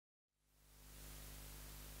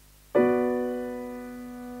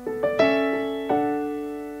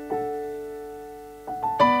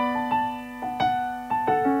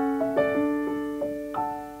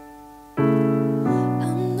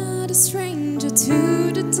stranger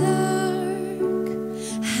to the dark.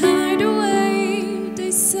 Hide away,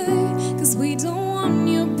 they say, 'cause we don't want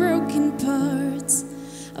your broken parts.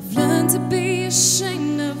 I've learned to be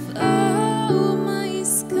ashamed of all my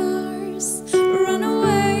scars. Run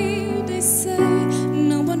away, they say,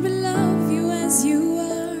 no one will love you as you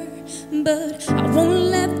are. But I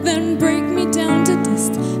won't let them break me down to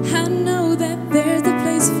dust. I know that there's a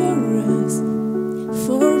place for us,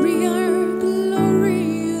 for we are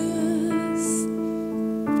glorious.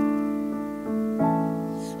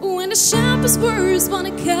 When the sharpest words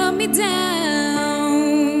wanna cut me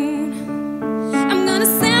down, I'm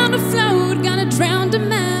gonna sound afloat, gonna drown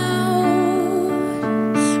them out.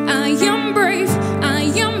 I am brave, I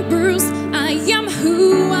am bruised, I am who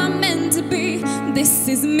I'm meant to be. This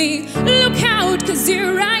is me, look out, 'cause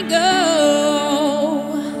here I go.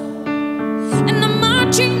 And I'm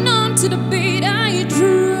marching on to the beat I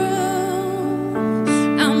drum.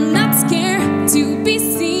 I'm not scared to be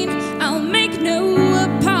seen, I'll make no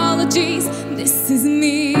apologies. This is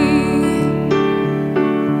me.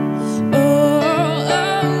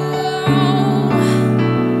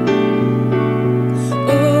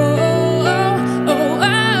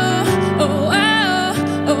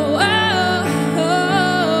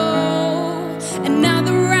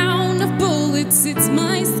 It's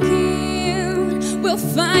my skin will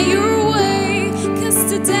fire away, 'cause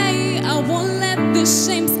today I won't let the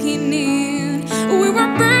shame skin in. We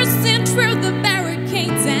were bursting through the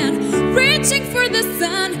barricades and reaching for the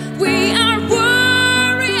sun. We are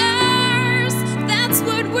warriors, that's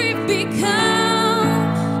what we've become.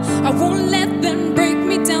 I won't let them break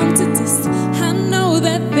me down to dust. I know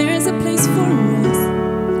that there's a place for us,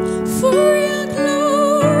 for your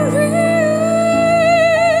glory.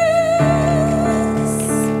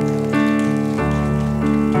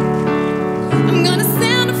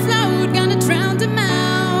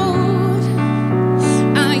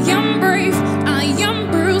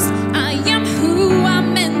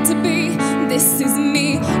 This is me,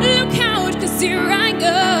 look out, 'cause here I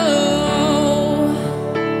go.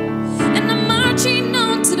 And I'm marching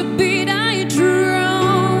on to the beat I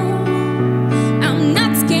drum. I'm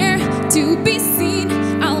not scared to be seen,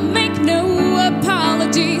 I'll make no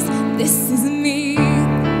apologies. This is me.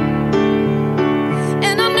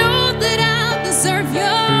 And I know that I'll deserve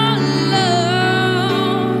your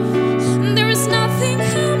love. There is nothing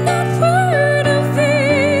I'm not worth of it.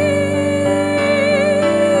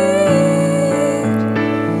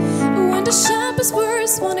 The sharpest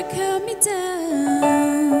words wanna cut me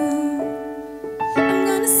down, I'm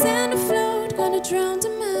gonna stand afloat, gonna drown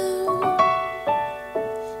them out.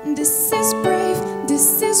 This is brave, this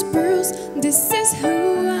is bruised, this is who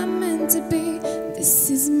I'm meant to be. This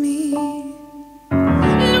is me.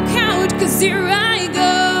 Look out, 'cause here I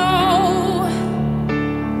go.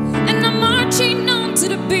 And I'm marching on to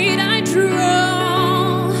the beat I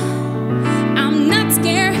drum. I'm not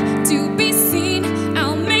scared to be seen,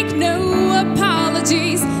 I'll make no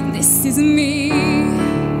apologies. This is me.